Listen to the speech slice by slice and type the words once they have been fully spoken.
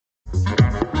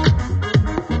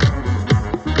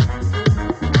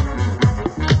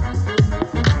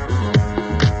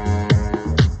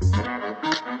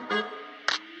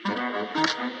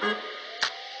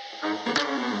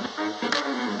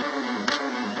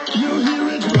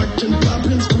rockin',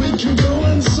 poppin', squeaking,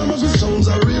 going. Some of his tones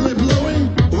are really blowing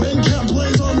when Cat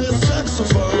plays on his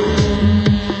saxophone.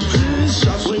 He's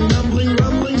shuffling, numbling,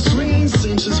 rumbling, swinging,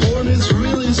 since his horn is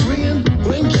really swinging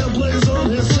when Cat plays on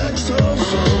his saxophone.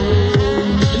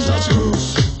 He's not groove.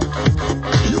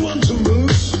 You want to move?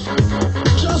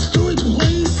 Just do it,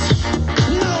 please.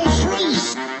 Now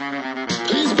freeze.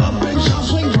 He's popping,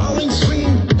 shuffling, crawling,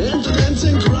 swinging, and the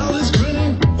dancing crowd is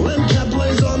grinning when Cat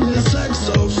plays on his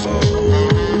saxophone.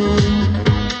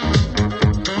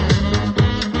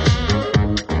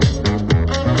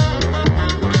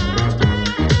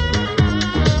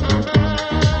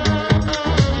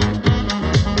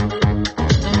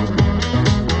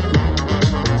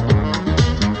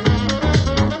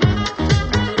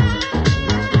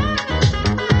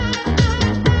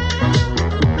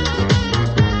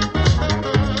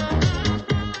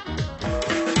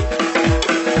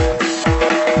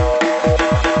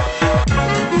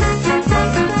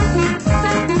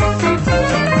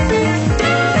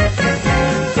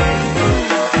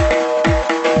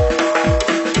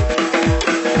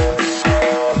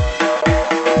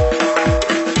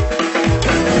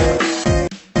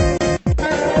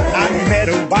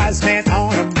 Wise man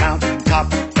on a mountain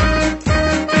top,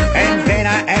 and then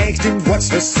I asked him, what's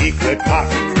the secret pot?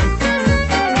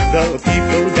 The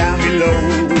people down below,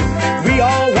 we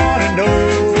all want to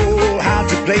know how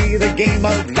to play the game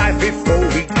of life before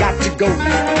we got to go.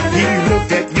 He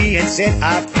looked at me and said,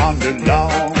 I've pondered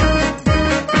long,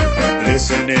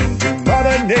 listening to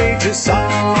Mother Nature's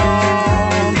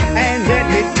song. And let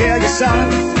me tell you, son,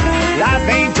 life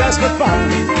ain't just for fun,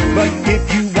 but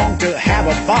if you want to have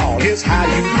a ball, here's how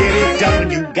you get it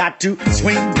done. You got to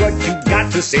swing what you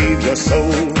got to save your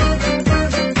soul.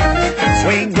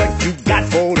 Swing what you got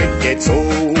for it gets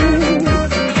old.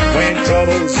 When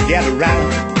troubles get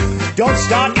around, don't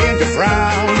start in to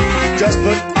frown. Just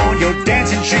put on your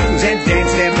dancing shoes and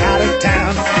dance them out of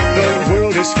town. The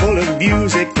world is full of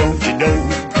music, don't you know?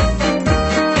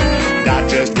 Not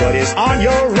just what is on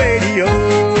your radio.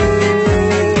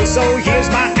 So here's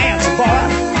my answer, boy,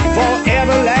 for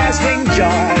everlasting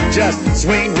joy. Just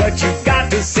swing what you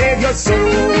got to save your soul.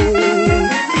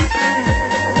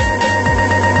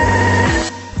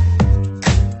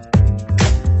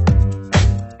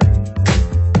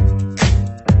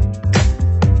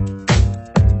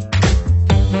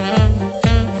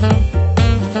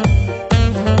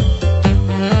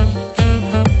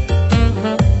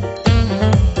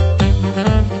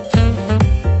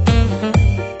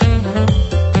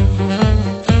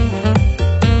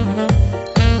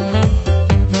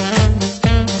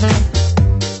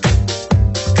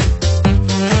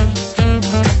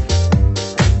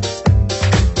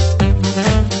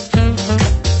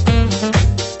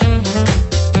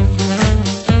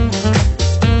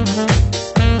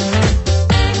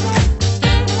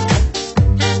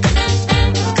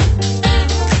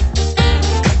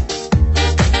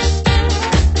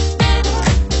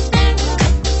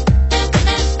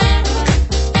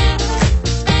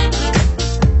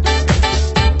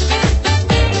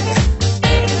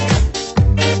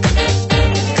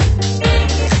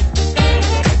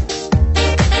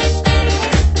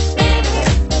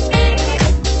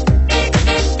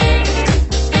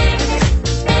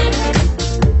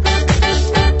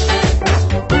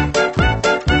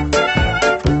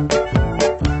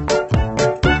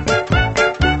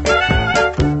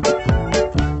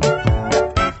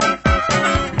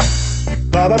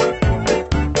 Bubba,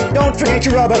 don't forget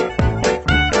your rubber.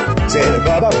 Say,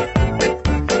 Bubba,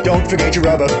 don't forget your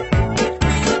rubber.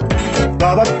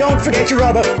 Bubba, don't forget your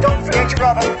rubber. Don't forget your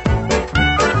rubber.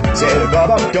 Say,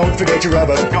 Bubba, don't forget your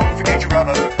rubber. Don't forget your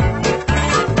rubber.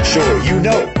 Sure, you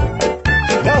know,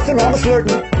 nothing wrong with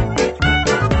flirting,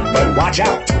 but watch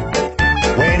out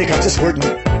when it comes to squirting.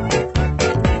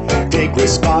 Take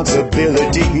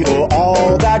responsibility for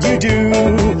all that you do.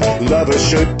 Lovers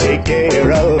should take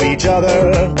care of each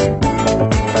other.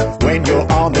 When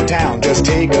you're on the town, just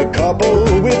take a couple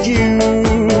with you.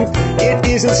 It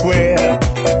isn't square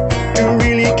to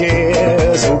really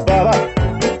care. So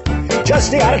Bubba, just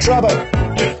stay out of trouble.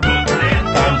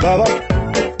 And Bubba,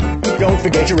 don't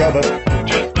forget your rubber.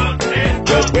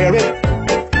 Just wear it,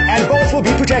 and both will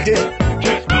be protected.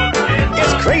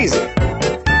 It's crazy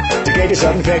to get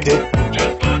yourself infected.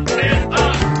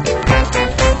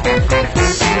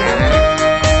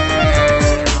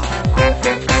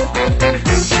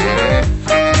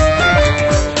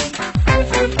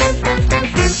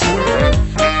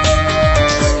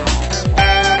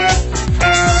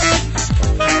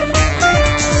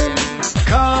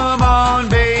 Come on,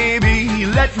 baby,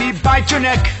 let me bite your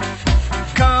neck.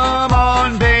 Come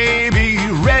on, baby,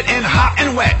 red and hot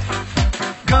and wet.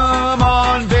 Come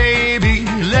on, baby.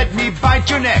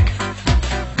 your neck.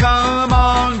 Come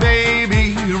on,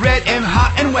 baby, red and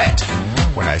hot and wet.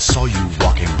 When I saw you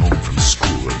walking home from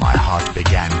school, my heart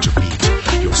began to beat.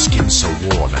 Your skin so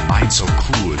warm and mine so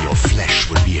cool, your flesh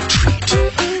would be a treat.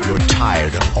 You're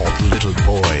tired of all the little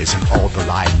boys and all the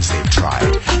lines they've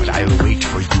tried, but I'll wait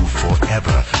for you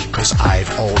forever, 'cause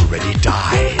I've already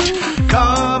died.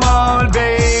 Come on,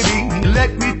 baby,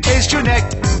 let me taste your neck.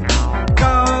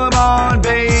 Come on,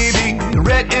 baby,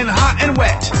 red and hot and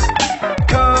wet.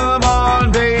 Come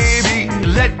on, baby,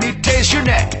 let me taste your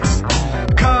neck.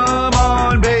 Come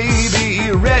on,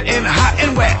 baby, red and hot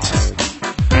and wet.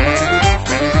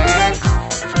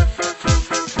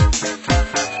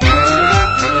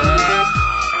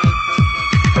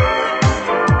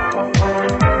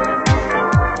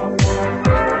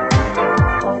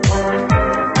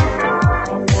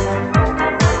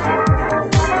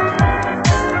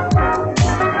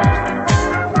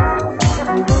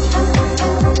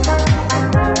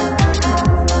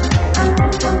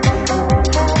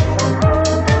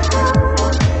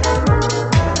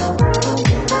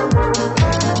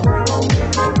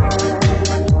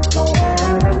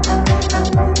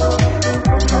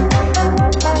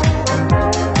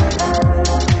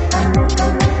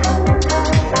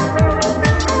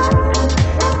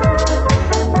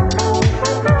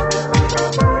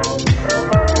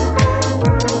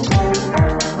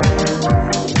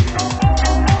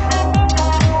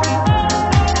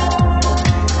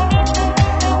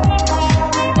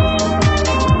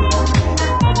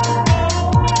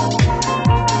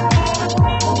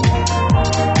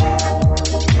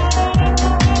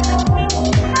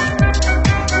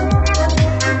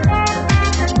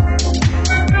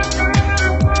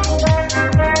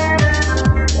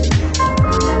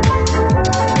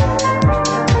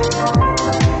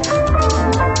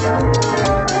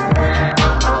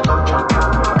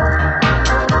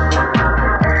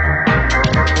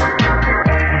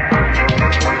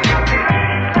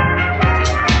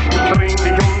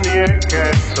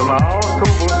 Zum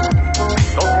Autobus,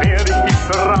 dort werde ich dich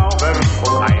berauben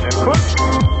und einen Kuss.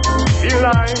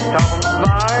 Vielleicht auch um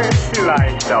 2,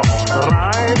 vielleicht auch um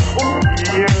 3, um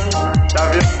 4, da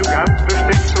wirst du ganz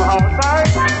bestimmt zu Hause sein.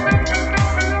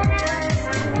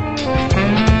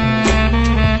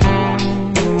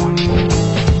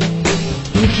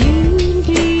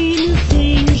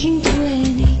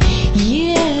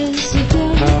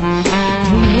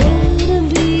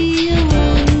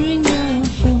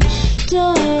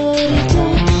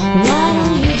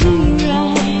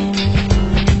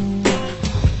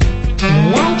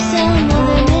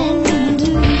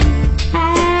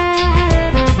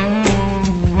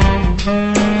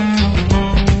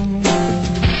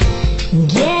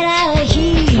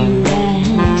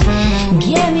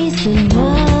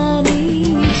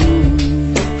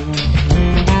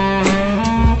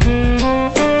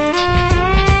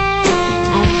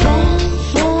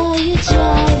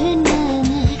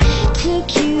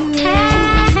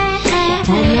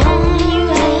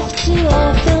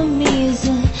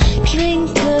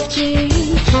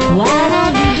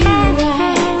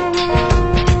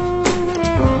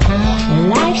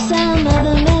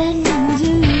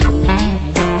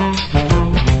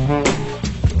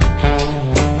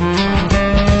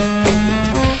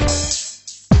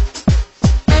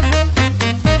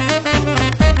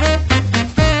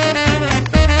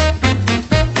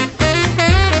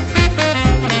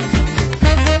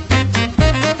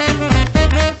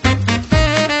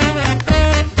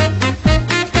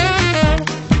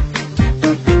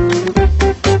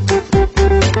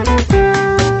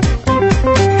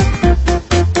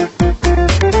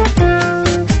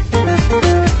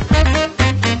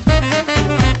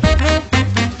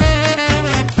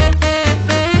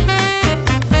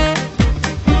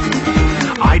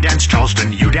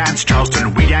 Charleston, you dance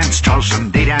Charleston, we dance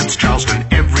Charleston, they dance Charleston,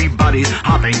 everybody's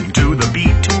hopping to the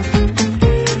beat.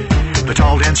 The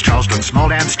tall dance Charleston, small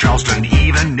dance Charleston,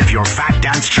 even if you're fat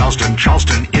dance Charleston,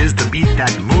 Charleston is the beat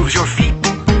that moves your feet.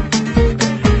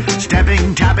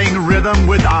 Stepping, tapping rhythm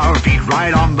with our feet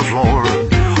right on the floor.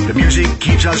 The music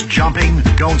keeps us jumping,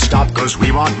 don't stop 'cause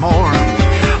we want more.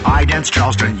 I dance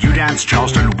Charleston, you dance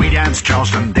Charleston, we dance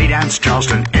Charleston, they dance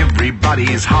Charleston,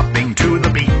 everybody's hopping to the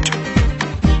beat.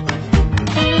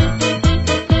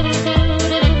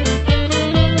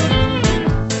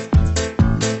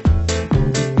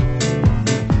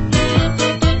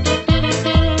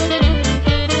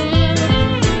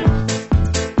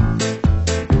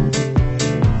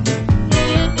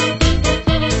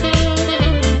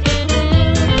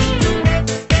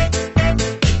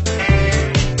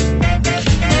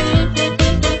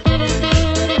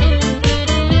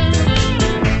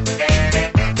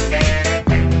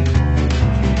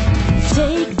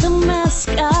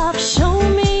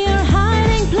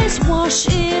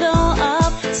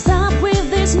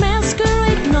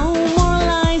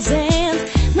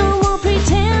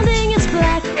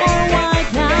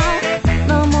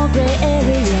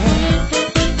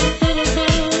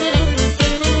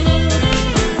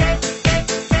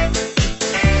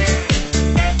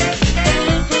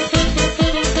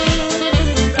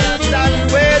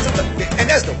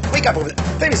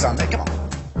 Favorite song, man. Come on.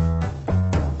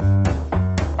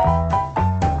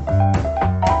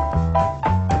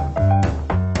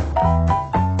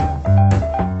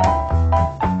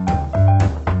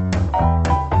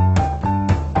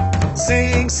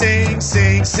 Sing, sing,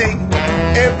 sing, sing.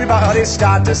 Everybody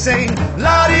start to sing.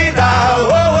 La-di-da, oh,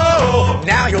 oh.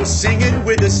 Now you're singing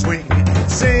with a swing.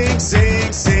 Sing,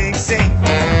 sing, sing, sing.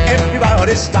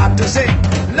 Everybody start to sing.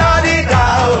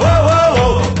 La-di-da, oh,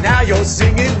 oh, oh. Now you're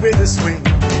singing with a swing.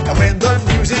 And when the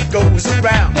music goes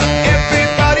around,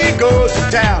 everybody goes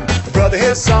to town. Brother,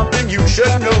 here's something you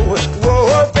should know.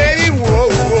 Whoa, baby, whoa,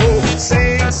 whoa.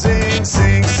 Sing, sing,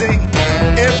 sing, sing.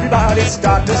 Everybody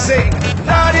start to sing.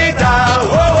 La-di-da,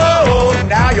 whoa, whoa, whoa.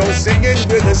 Now you're singing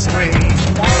with a swing.